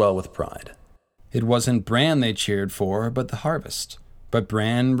him swell with pride. It wasn't Bran they cheered for, but the harvest. But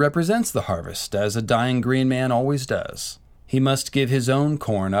Bran represents the harvest, as a dying green man always does. He must give his own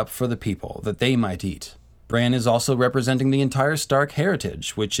corn up for the people, that they might eat. Bran is also representing the entire Stark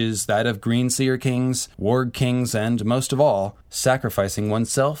heritage, which is that of Greenseer kings, warg kings, and, most of all, sacrificing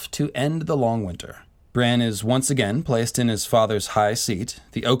oneself to end the long winter. Bran is once again placed in his father's high seat,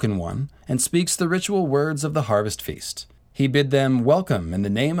 the Oaken One, and speaks the ritual words of the harvest feast. He bid them welcome in the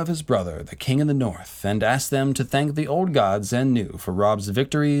name of his brother, the King in the North, and asked them to thank the old gods and new for Robb's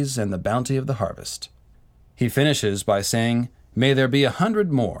victories and the bounty of the harvest. He finishes by saying, "May there be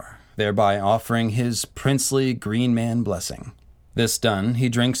 100 more," thereby offering his princely green man blessing. This done, he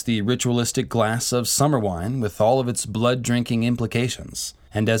drinks the ritualistic glass of summer wine with all of its blood-drinking implications,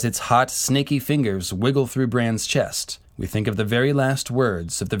 and as its hot, snaky fingers wiggle through Bran's chest, we think of the very last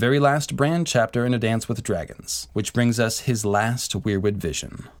words of the very last Bran chapter in A Dance with Dragons, which brings us his last weirwood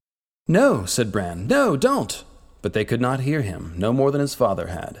vision. "No," said Bran, "no, don't!" But they could not hear him, no more than his father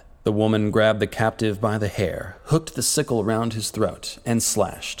had. The woman grabbed the captive by the hair, hooked the sickle round his throat, and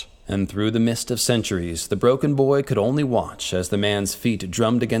slashed. And through the mist of centuries, the broken boy could only watch as the man's feet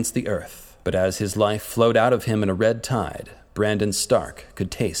drummed against the earth. But as his life flowed out of him in a red tide, Brandon Stark could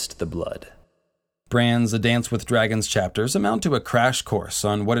taste the blood. Bran's A Dance with Dragons chapters amount to a crash course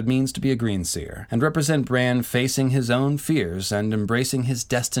on what it means to be a Greenseer, and represent Bran facing his own fears and embracing his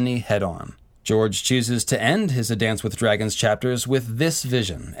destiny head-on. George chooses to end his A Dance with Dragons chapters with this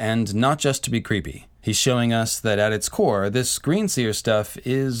vision, and not just to be creepy. He's showing us that at its core, this Greenseer stuff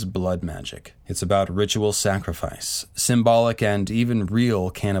is blood magic. It's about ritual sacrifice, symbolic and even real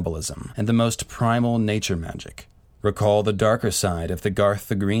cannibalism, and the most primal nature magic. Recall the darker side of the Garth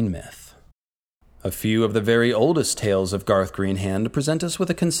the Green myth. A few of the very oldest tales of Garth Greenhand present us with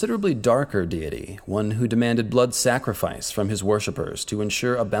a considerably darker deity, one who demanded blood sacrifice from his worshippers to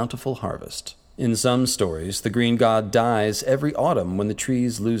ensure a bountiful harvest. In some stories, the green god dies every autumn when the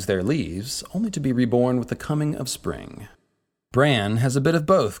trees lose their leaves, only to be reborn with the coming of spring. Bran has a bit of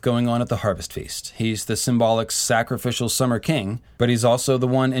both going on at the harvest feast. He's the symbolic sacrificial summer king, but he's also the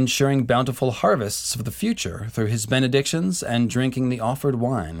one ensuring bountiful harvests of the future through his benedictions and drinking the offered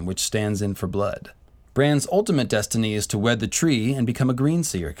wine, which stands in for blood. Bran's ultimate destiny is to wed the tree and become a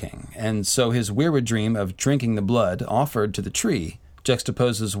Greenseer king, and so his weirwood dream of drinking the blood offered to the tree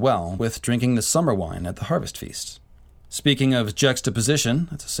juxtaposes well with drinking the summer wine at the harvest feast. Speaking of juxtaposition,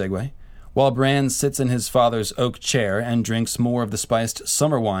 that's a segue, while Bran sits in his father's oak chair and drinks more of the spiced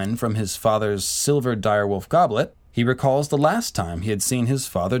summer wine from his father's silver direwolf goblet, he recalls the last time he had seen his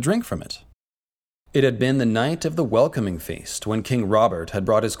father drink from it. It had been the night of the welcoming feast when King Robert had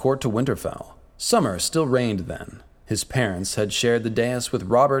brought his court to Winterfell. Summer still reigned then. His parents had shared the dais with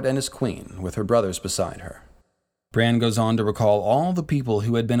Robert and his queen, with her brothers beside her. Bran goes on to recall all the people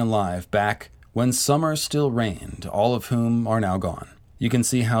who had been alive back when summer still reigned, all of whom are now gone. You can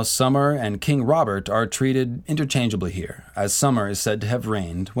see how Summer and King Robert are treated interchangeably here, as Summer is said to have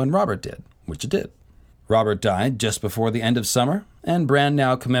reigned when Robert did, which it did. Robert died just before the end of summer, and Bran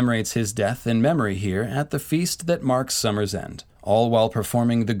now commemorates his death in memory here at the feast that marks summer's end, all while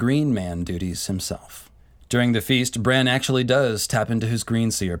performing the Green Man duties himself. During the feast, Bran actually does tap into his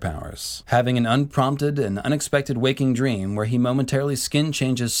Greenseer powers, having an unprompted and unexpected waking dream where he momentarily skin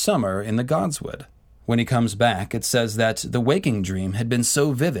changes Summer in the Godswood. When he comes back, it says that the waking dream had been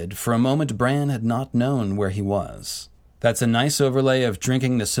so vivid for a moment Bran had not known where he was. That's a nice overlay of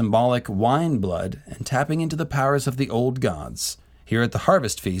drinking the symbolic wine blood and tapping into the powers of the old gods, here at the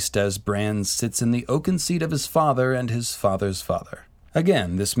harvest feast as Bran sits in the oaken seat of his father and his father's father.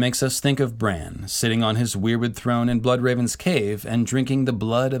 Again, this makes us think of Bran, sitting on his weirwood throne in Bloodraven's cave and drinking the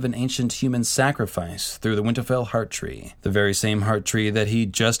blood of an ancient human sacrifice through the Winterfell heart tree, the very same heart tree that he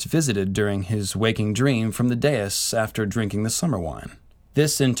just visited during his waking dream from the dais after drinking the summer wine.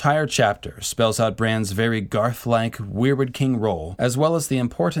 This entire chapter spells out Bran's very Garth-like weirwood king role, as well as the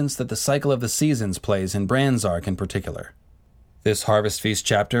importance that the cycle of the seasons plays in Bran's arc in particular. This Harvest Feast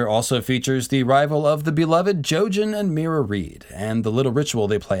chapter also features the arrival of the beloved Jojen and Meera Reed, and the little ritual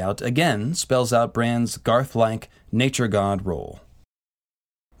they play out again spells out Bran's Garth-like nature god role.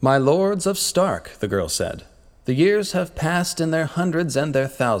 "My lords of Stark," the girl said, "the years have passed in their hundreds and their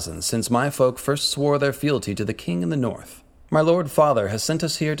thousands since my folk first swore their fealty to the king in the north. My lord father has sent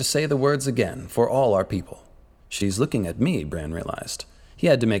us here to say the words again for all our people." She's looking at me, Bran realized. He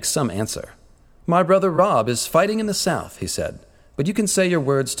had to make some answer. "My brother Robb is fighting in the south," he said. "But you can say your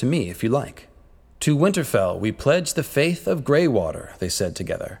words to me if you like." "To Winterfell we pledge the faith of Greywater," they said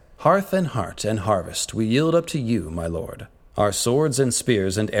together. "Hearth and heart and harvest we yield up to you, my lord. Our swords and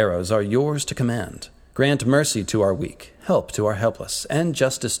spears and arrows are yours to command. Grant mercy to our weak, help to our helpless, and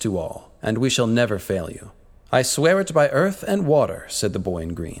justice to all, and we shall never fail you." "I swear it by earth and water," said the boy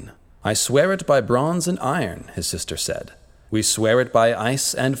in green. "I swear it by bronze and iron," his sister said. "We swear it by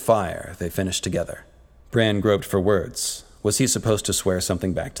ice and fire," they finished together. Bran groped for words. Was he supposed to swear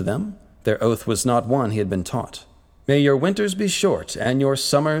something back to them? Their oath was not one he had been taught. "May your winters be short and your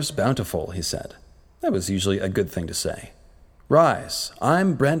summers bountiful," he said. That was usually a good thing to say. "Rise,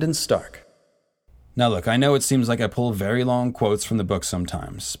 I'm Brandon Stark." Now look, I know it seems like I pull very long quotes from the book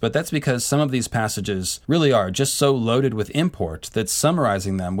sometimes, but that's because some of these passages really are just so loaded with import that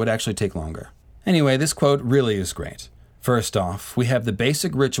summarizing them would actually take longer. Anyway, this quote really is great. First off, we have the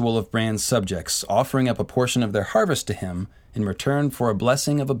basic ritual of Bran's subjects offering up a portion of their harvest to him in return for a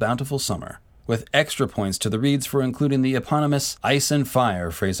blessing of a bountiful summer, with extra points to the reads for including the eponymous ice and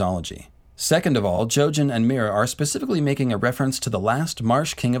fire phraseology. Second of all, Jojen and Meera are specifically making a reference to the last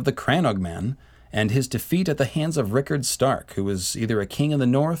Marsh King of the Crannogman and his defeat at the hands of Rickard Stark, who was either a king in the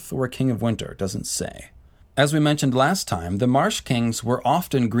north or a king of winter, doesn't say. As we mentioned last time, the Marsh Kings were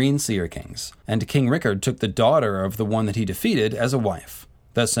often Greenseer kings, and King Rickard took the daughter of the one that he defeated as a wife,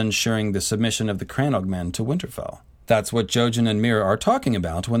 thus ensuring the submission of the Crannogmen to Winterfell. That's what Jojen and Meera are talking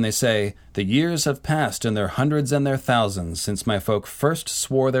about when they say, "The years have passed in their hundreds and their thousands since my folk first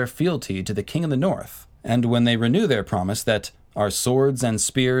swore their fealty to the king in the north, and when they renew their promise that our swords and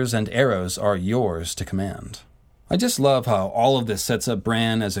spears and arrows are yours to command." I just love how all of this sets up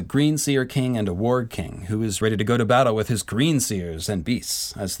Bran as a Greenseer king and a Warg king who is ready to go to battle with his Greenseers and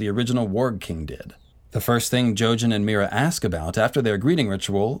beasts, as the original Warg king did. The first thing Jojen and Meera ask about after their greeting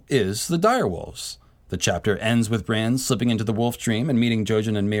ritual is the direwolves. The chapter ends with Bran slipping into the wolf dream and meeting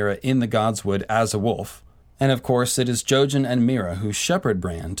Jojen and Meera in the Godswood as a wolf. And of course, it is Jojen and Meera who shepherd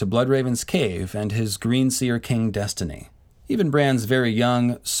Bran to Bloodraven's cave and his Greenseer king destiny. Even Bran's very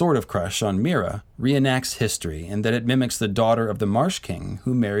young, sort of crush on Meera reenacts history in that it mimics the daughter of the Marsh King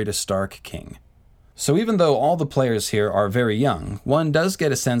who married a Stark king. So even though all the players here are very young, one does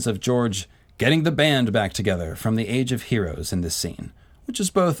get a sense of George getting the band back together from the Age of Heroes in this scene, which is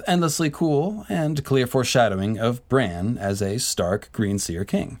both endlessly cool and clear foreshadowing of Bran as a Stark Greenseer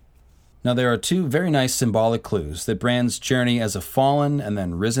king. Now there are two very nice symbolic clues that Bran's journey as a fallen and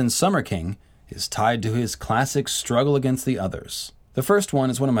then risen Summer King is tied to his classic struggle against the others. The first one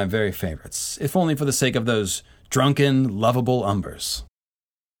is one of my very favorites, if only for the sake of those drunken, lovable umbers.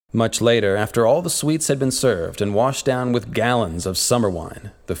 Much later, after all the sweets had been served and washed down with gallons of summer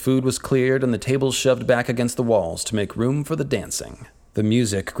wine, the food was cleared and the tables shoved back against the walls to make room for the dancing. The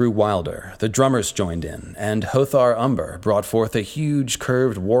music grew wilder, the drummers joined in, and Hothar Umber brought forth a huge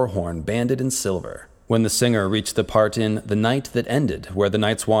curved war horn banded in silver. When the singer reached the part in The Night That Ended, where the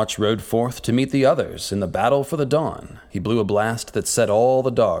Night's Watch rode forth to meet the others in the battle for the dawn, he blew a blast that set all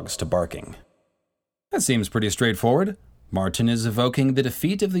the dogs to barking. That seems pretty straightforward. Martin is evoking the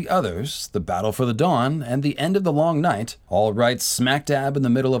defeat of the others, the battle for the dawn, and the end of the long night, all right smack dab in the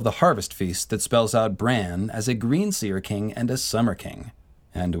middle of the harvest feast that spells out Bran as a Greenseer king and a Summer King,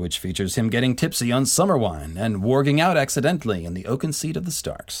 and which features him getting tipsy on summer wine and warging out accidentally in the oaken seat of the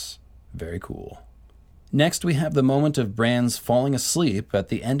Starks. Very cool. Next, we have the moment of Bran's falling asleep at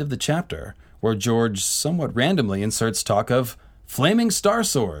the end of the chapter, where George somewhat randomly inserts talk of flaming star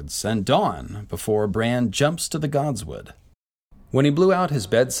swords and dawn before Bran jumps to the Godswood. When he blew out his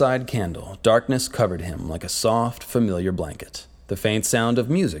bedside candle, darkness covered him like a soft, familiar blanket. The faint sound of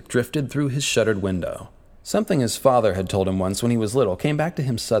music drifted through his shuttered window. Something his father had told him once when he was little came back to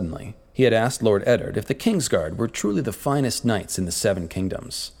him suddenly. He had asked Lord Eddard if the Kingsguard were truly the finest knights in the Seven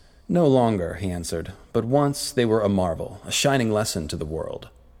Kingdoms. No longer, he answered, but once they were a marvel, a shining lesson to the world.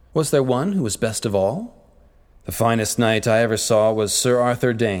 Was there one who was best of all? The finest knight I ever saw was Sir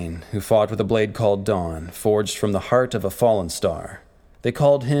Arthur Dane, who fought with a blade called Dawn, forged from the heart of a fallen star. They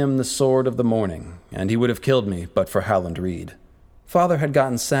called him the Sword of the Morning, and he would have killed me but for Howland Reed. Father had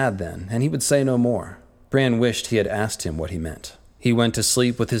gotten sad then, and he would say no more. Bran wished he had asked him what he meant. He went to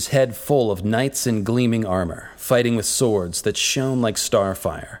sleep with his head full of knights in gleaming armor, fighting with swords that shone like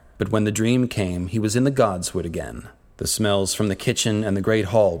starfire. But when the dream came, he was in the Godswood again. The smells from the kitchen and the great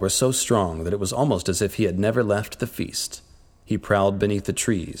hall were so strong that it was almost as if he had never left the feast. He prowled beneath the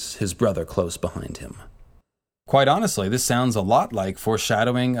trees, his brother close behind him. Quite honestly, this sounds a lot like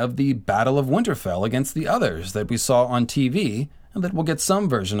foreshadowing of the Battle of Winterfell against the others that we saw on TV and that we'll get some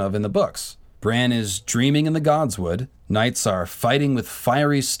version of in the books. Bran is dreaming in the Godswood, knights are fighting with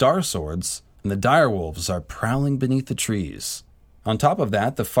fiery star swords, and the direwolves are prowling beneath the trees. On top of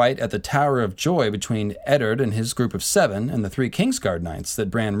that, the fight at the Tower of Joy between Eddard and his group of 7 and the 3 Kingsguard knights that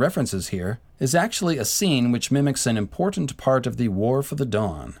Bran references here is actually a scene which mimics an important part of the War for the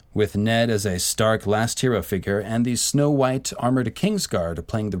Dawn, with Ned as a Stark last hero figure and the snow-white armored Kingsguard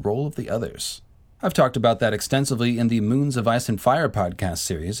playing the role of the others. I've talked about that extensively in the Moons of Ice and Fire podcast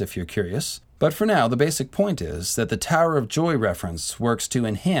series, if you're curious, But for now, the basic point is that the Tower of Joy reference works to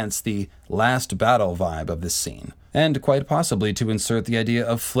enhance the last battle vibe of this scene, and quite possibly to insert the idea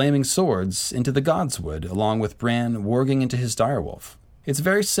of flaming swords into the Godswood, along with Bran warging into his direwolf. It's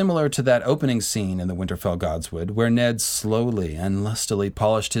very similar to that opening scene in the Winterfell Godswood, where Ned slowly and lustily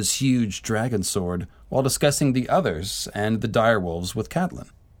polished his huge dragon sword while discussing the others and the direwolves with Catelyn.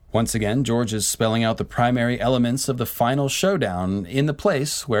 Once again, George is spelling out the primary elements of the final showdown in the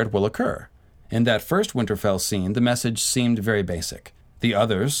place where it will occur. In that first Winterfell scene, the message seemed very basic. The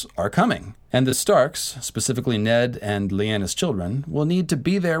others are coming, and the Starks, specifically Ned and Lyanna's children, will need to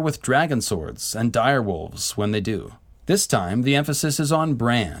be there with dragon swords and direwolves when they do. This time, the emphasis is on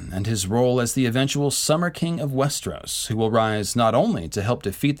Bran and his role as the eventual Summer King of Westeros, who will rise not only to help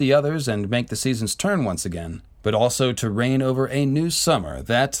defeat the others and make the seasons turn once again, but also to reign over a new summer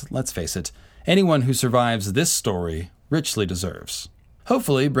that, let's face it, anyone who survives this story richly deserves.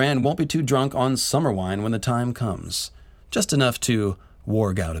 Hopefully, Bran won't be too drunk on summer wine when the time comes. Just enough to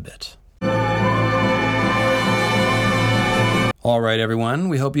warg out a bit. All right, everyone,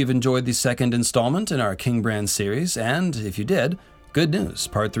 we hope you've enjoyed the second installment in our King Bran series, and if you did, good news,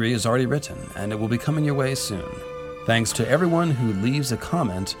 Part 3 is already written, and it will be coming your way soon. Thanks to everyone who leaves a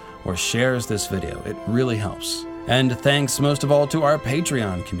comment or shares this video. It really helps. And thanks most of all to our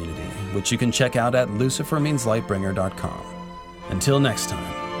Patreon community, which you can check out at lucifermeanslightbringer.com. Until next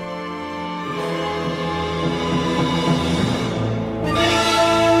time.